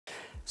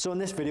So in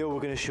this video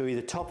we're going to show you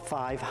the top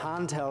 5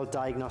 handheld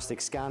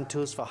diagnostic scan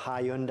tools for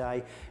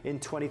Hyundai in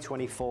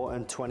 2024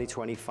 and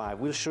 2025.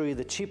 We'll show you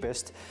the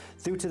cheapest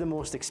through to the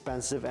most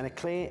expensive and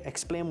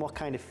explain what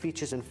kind of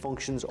features and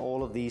functions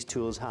all of these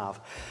tools have.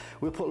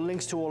 We'll put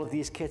links to all of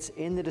these kits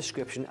in the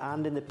description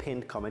and in the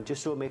pinned comment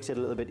just so it makes it a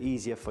little bit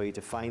easier for you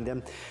to find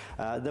them.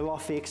 There are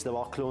fakes, there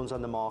are clones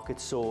on the market,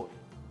 so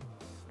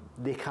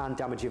they can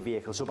damage your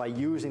vehicle. So by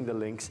using the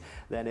links,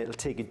 then it'll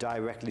take you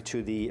directly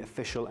to the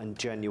official and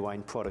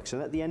genuine products.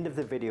 And at the end of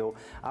the video,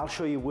 I'll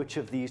show you which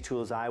of these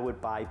tools I would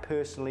buy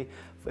personally,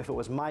 if it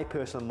was my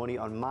personal money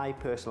on my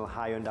personal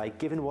Hyundai,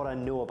 given what I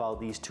know about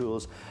these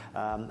tools,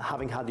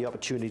 having had the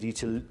opportunity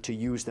to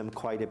use them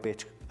quite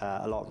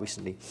a lot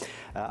recently.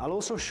 I'll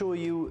also show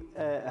you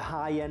a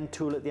high-end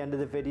tool at the end of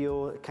the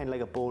video, kind of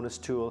like a bonus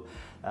tool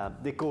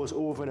that goes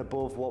over and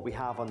above what we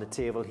have on the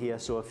table here.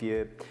 So if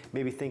you're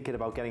maybe thinking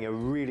about getting a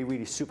really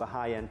super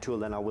high-end tool,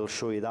 then I will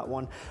show you that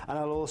one. And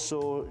I'll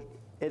also,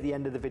 at the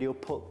end of the video,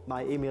 put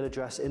my email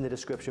address in the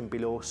description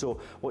below.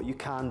 So what you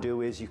can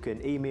do is you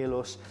can email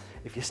us.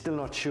 If you're still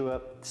not sure,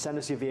 send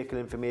us your vehicle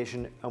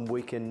information and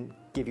we can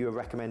give you a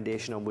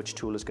recommendation on which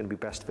tool is going to be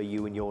best for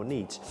you and your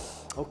needs.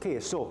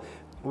 Okay, so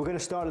we're going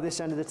to start at this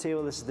end of the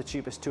table. This is the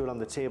cheapest tool on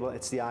the table.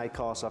 It's the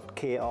iCarsoft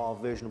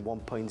KR version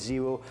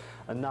 1.0,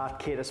 and that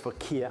caters for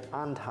Kia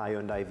and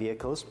Hyundai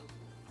vehicles.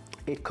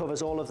 It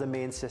covers all of the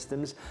main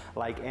systems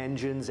like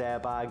engines,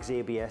 airbags,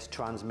 ABS,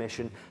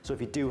 transmission. So if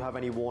you do have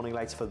any warning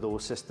lights for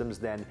those systems,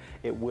 then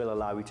it will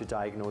allow you to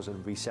diagnose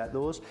and reset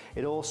those.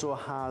 It also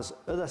has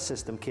other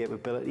system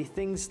capability,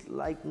 things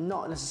like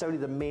not necessarily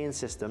the main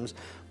systems,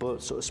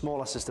 but sort of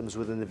smaller systems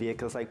within the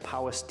vehicles like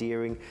power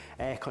steering,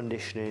 air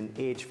conditioning,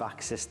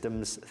 HVAC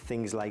systems,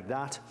 things like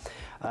that.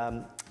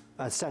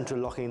 Central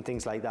locking and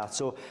things like that.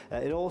 So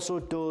it also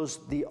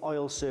does the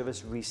oil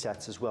service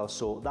resets as well.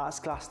 So that's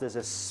classed as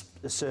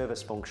a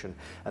service function,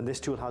 and this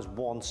tool has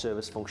one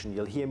service function.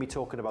 You'll hear me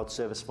talking about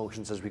service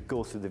functions as we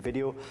go through the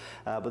video,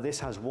 but this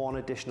has one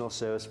additional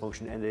service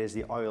function, and it is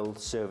the oil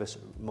service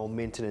more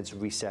maintenance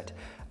reset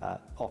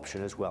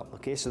option as well.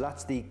 Okay, so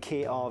that's the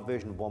KR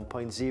version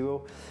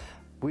 1.0.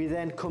 We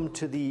then come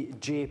to the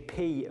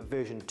JP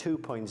version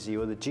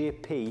 2.0. The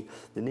JP,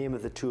 the name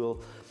of the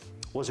tool,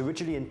 was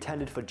originally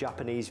intended for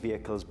Japanese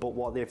vehicles, but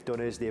what they've done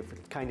is they've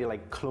kind of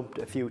like clumped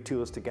a few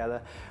tools together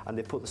and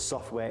they put the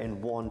software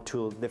in one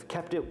tool. They've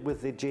kept it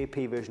with the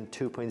JP version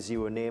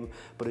 2.0 name,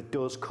 but it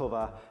does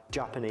cover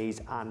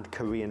Japanese and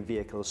Korean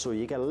vehicles. So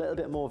you get a little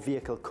bit more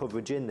vehicle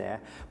coverage in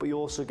there, but you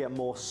also get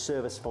more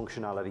service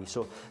functionality.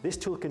 So this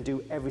tool can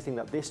do everything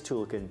that this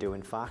tool can do,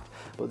 in fact,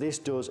 but this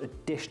does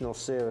additional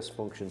service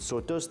functions. So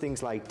it does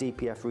things like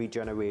DPF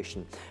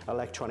regeneration,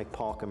 electronic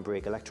park and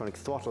brake, electronic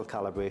throttle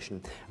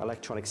calibration,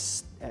 electronic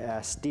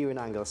steering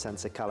angle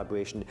sensor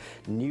calibration,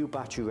 new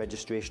battery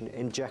registration,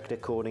 injector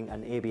coding,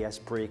 and ABS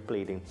brake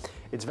bleeding.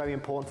 It's very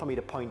important for me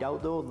to point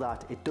out though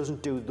that it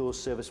doesn't do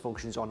those service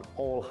functions on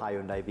all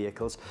Hyundai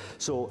vehicles,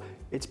 so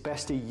it's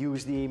best to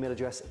use the email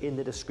address in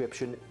the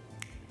description.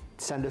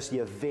 Send us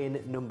your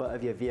VIN number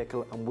of your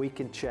vehicle and we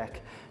can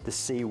check to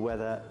see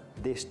whether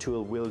this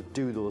tool will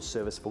do those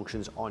service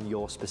functions on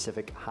your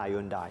specific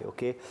Hyundai,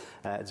 okay?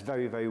 It's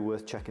very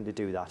worth checking to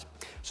do that.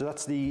 So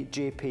that's the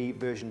JP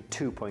version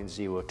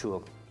 2.0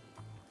 tool.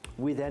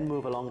 We then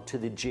move along to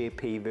the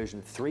JP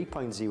version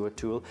 3.0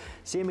 tool.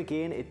 Same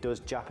again, it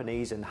does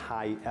Japanese and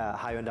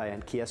Hyundai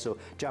and Kia, so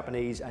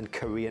Japanese and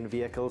Korean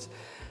vehicles.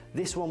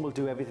 This one will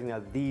do everything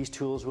that these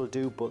tools will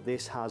do, but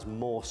this has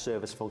more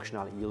service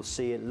functionality. You'll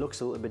see it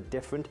looks a little bit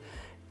different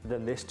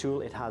than this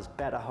tool. It has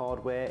better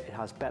hardware, it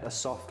has better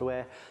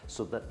software,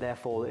 so that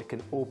therefore it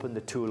can open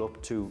the tool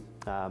up to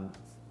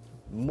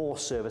more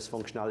service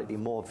functionality,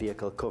 more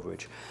vehicle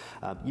coverage.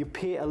 You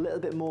pay a little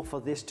bit more for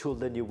this tool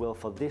than you will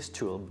for this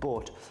tool,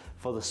 but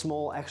for the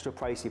small extra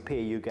price you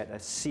pay, you get a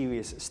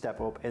serious step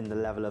up in the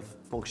level of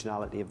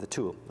functionality of the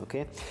tool,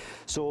 okay?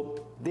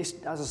 So this,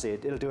 as I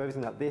said, it'll do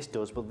everything that this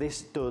does, but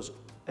this does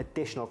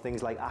additional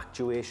things like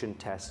actuation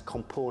tests,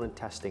 component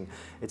testing.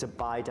 It's a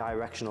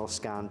bi-directional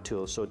scan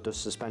tool, so it does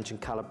suspension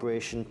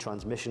calibration,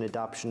 transmission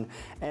adaptation,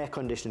 air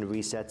conditioning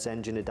resets,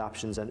 engine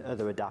adaptations, and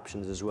other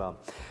adaptations as well.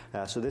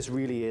 So this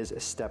really is a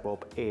step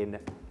up in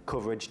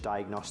coverage,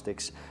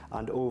 diagnostics,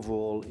 and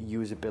overall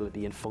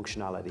usability and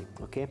functionality,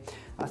 okay?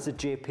 That's the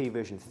JP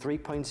version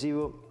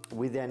 3.0.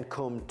 We then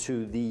come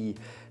to the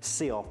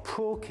CR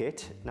Pro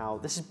kit. Now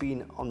this has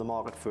been on the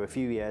market for a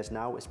few years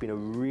now. It's been a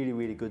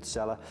really good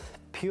seller,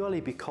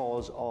 purely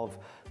because of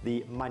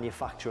the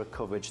manufacturer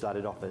coverage that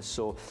it offers.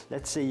 So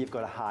let's say you've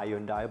got a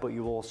Hyundai, but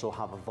you also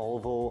have a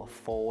Volvo, a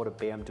Ford, a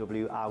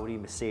BMW, Audi,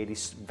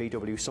 Mercedes,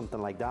 VW,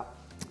 something like that.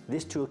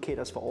 This tool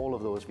caters for all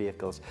of those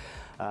vehicles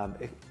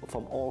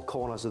from all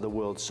corners of the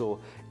world.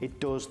 So it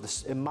does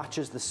this, it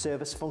matches the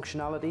service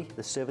functionality,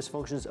 the service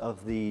functions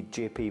of the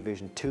JP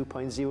version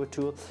 2.0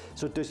 tool.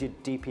 So it does your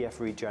DPF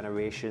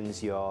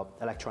regenerations, your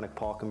electronic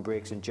park and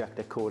brakes,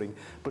 injector coding,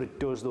 but it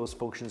does those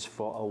functions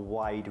for a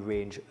wide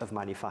range of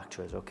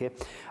manufacturers, okay?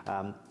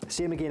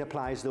 Same again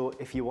applies though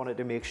if you wanted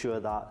to make sure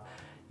that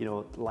you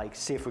know, like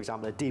say for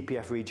example, a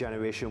DPF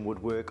regeneration would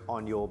work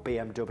on your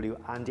BMW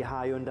and your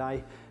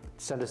Hyundai,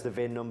 send us the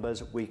VIN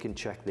numbers, we can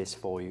check this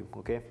for you,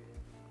 okay?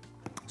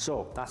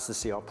 So that's the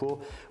CR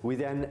Pro. We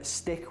then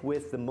stick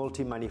with the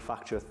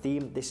multi-manufacturer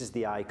theme. This is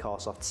the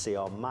iCarsoft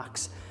CR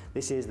Max.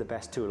 This is the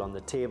best tool on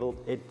the table.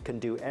 It can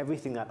do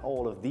everything that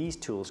all of these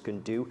tools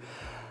can do.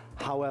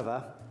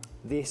 However,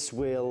 this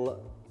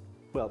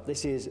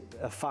is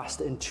a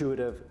fast,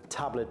 intuitive,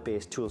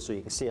 tablet-based tool, so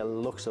you can see it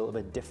looks a little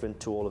bit different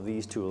to all of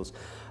these tools.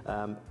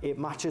 It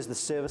matches the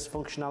service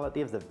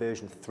functionality of the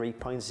version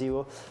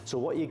 3.0. So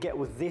what you get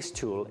with this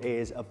tool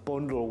is a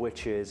bundle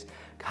which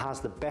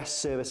has the best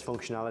service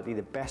functionality,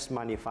 the best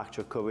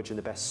manufacturer coverage, and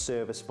the best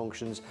service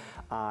functions,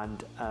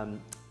 and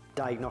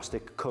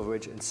diagnostic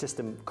coverage and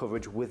system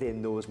coverage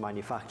within those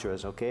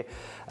manufacturers, okay?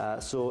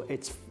 So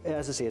it's,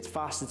 as I say, it's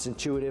fast, it's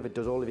intuitive, it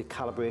does all of your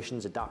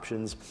calibrations,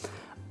 adaptions,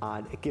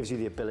 and it gives you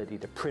the ability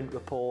to print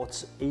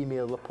reports,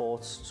 email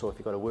reports. So if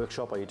you've got a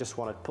workshop or you just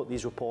want to put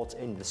these reports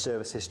in the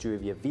service history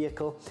of your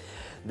vehicle,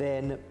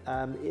 then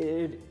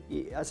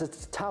as a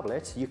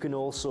tablet, you can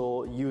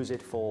also use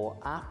it for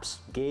apps,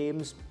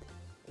 games,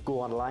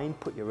 go online,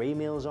 put your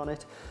emails on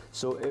it.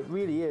 So it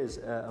really is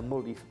a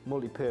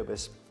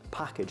multi-purpose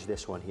package,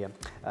 this one here.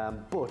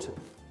 But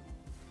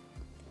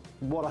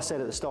what I said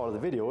at the start of the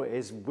video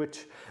is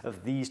which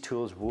of these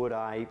tools would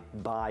I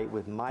buy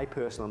with my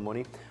personal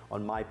money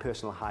on my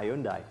personal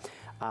Hyundai.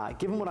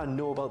 Given what I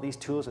know about these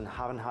tools and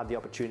haven't had the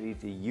opportunity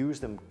to use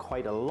them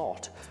quite a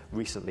lot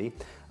recently,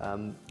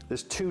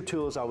 there's two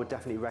tools I would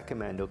definitely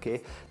recommend,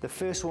 okay? The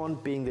first one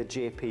being the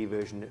JP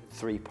version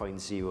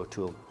 3.0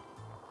 tool.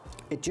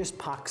 It just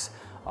packs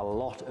a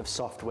lot of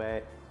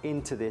software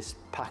into this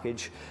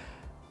package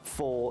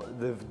for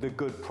the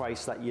good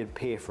price that you'd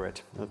pay for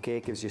it, okay?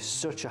 It gives you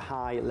such a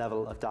high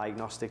level of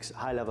diagnostics,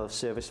 high level of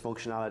service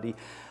functionality.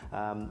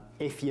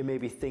 If you may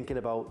be thinking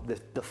about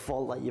the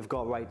fault that you've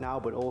got right now,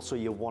 but also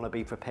you want to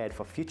be prepared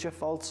for future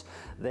faults,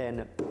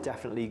 then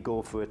definitely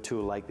go for a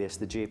tool like this,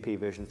 the JP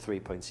version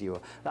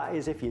 3.0. That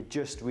is if you're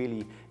just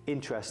really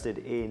interested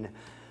in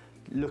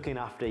looking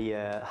after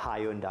your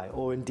Hyundai,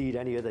 or indeed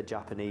any other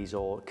Japanese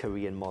or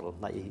Korean model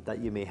that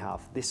you may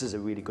have. This is a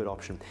really good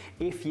option.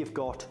 If you've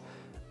got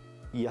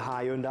your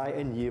Hyundai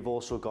and you've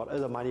also got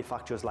other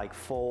manufacturers like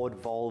Ford,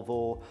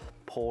 Volvo,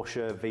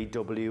 Porsche,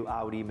 VW,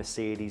 Audi,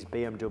 Mercedes,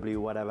 BMW,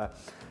 whatever,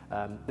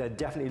 then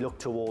definitely look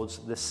towards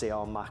the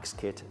CR Max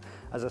kit.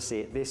 As I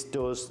say, this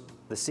does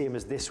the same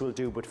as this will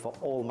do, but for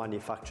all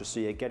manufacturers, so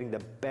you're getting the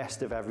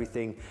best of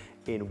everything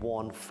in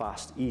one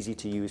fast, easy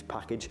to use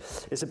package.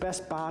 It's the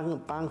best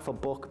bang for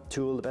buck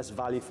tool, the best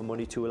value for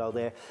money tool out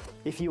there.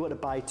 If you were to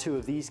buy two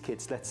of these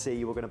kits, let's say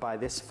you were going to buy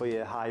this for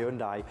your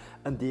Hyundai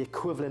and the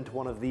equivalent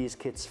one of these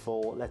kits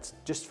for,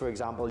 just for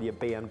example, your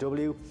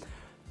BMW,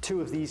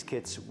 two of these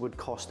kits would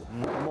cost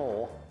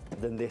more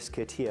than this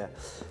kit here.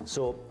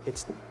 So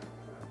it's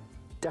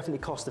definitely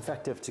cost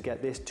effective to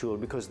get this tool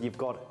because you've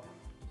got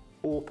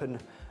open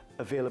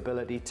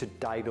availability to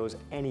diagnose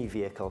any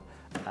vehicle,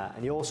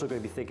 and you're also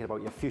going to be thinking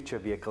about your future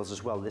vehicles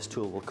as well. This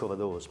tool will cover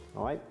those.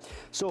 All right,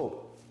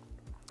 so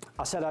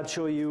I said I'd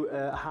show you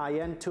a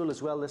high-end tool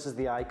as well. This is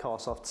the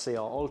iCarsoft CR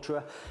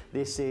Ultra.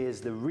 This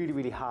is the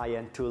really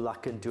high-end tool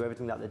that can do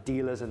everything that the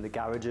dealers and the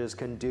garages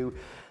can do.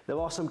 There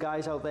are some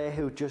guys out there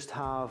who just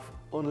have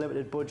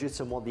unlimited budgets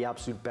and want the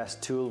absolute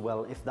best tool.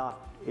 Well, if that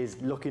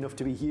is lucky enough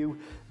to be you,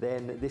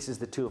 then this is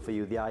the tool for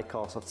you, the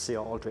iCarsoft CR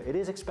Ultra. It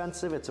is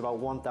expensive, it's about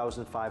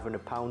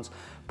 £1,500,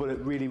 but it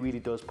really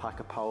does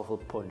pack a powerful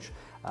punch.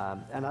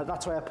 And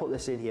that's why I put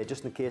this in here,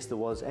 just in case there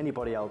was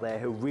anybody out there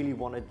who really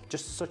wanted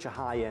just such a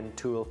high-end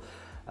tool,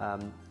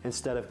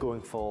 instead of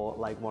going for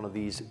like one of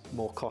these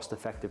more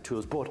cost-effective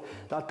tools. But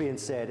that being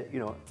said, you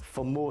know,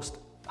 for most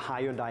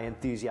Hyundai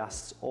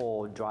enthusiasts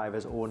or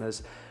drivers,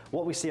 owners,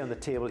 what we see on the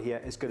table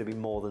here is going to be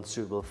more than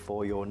suitable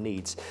for your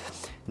needs.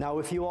 Now,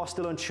 if you are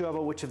still unsure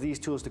about which of these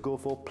tools to go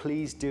for,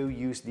 please do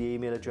use the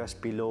email address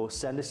below.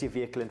 Send us your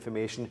vehicle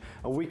information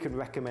and we can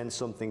recommend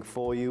something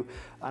for you.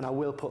 And I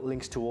will put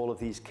links to all of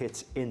these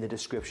kits in the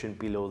description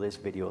below this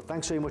video.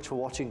 Thanks very much for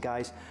watching,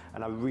 guys,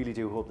 and I really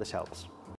do hope this helps.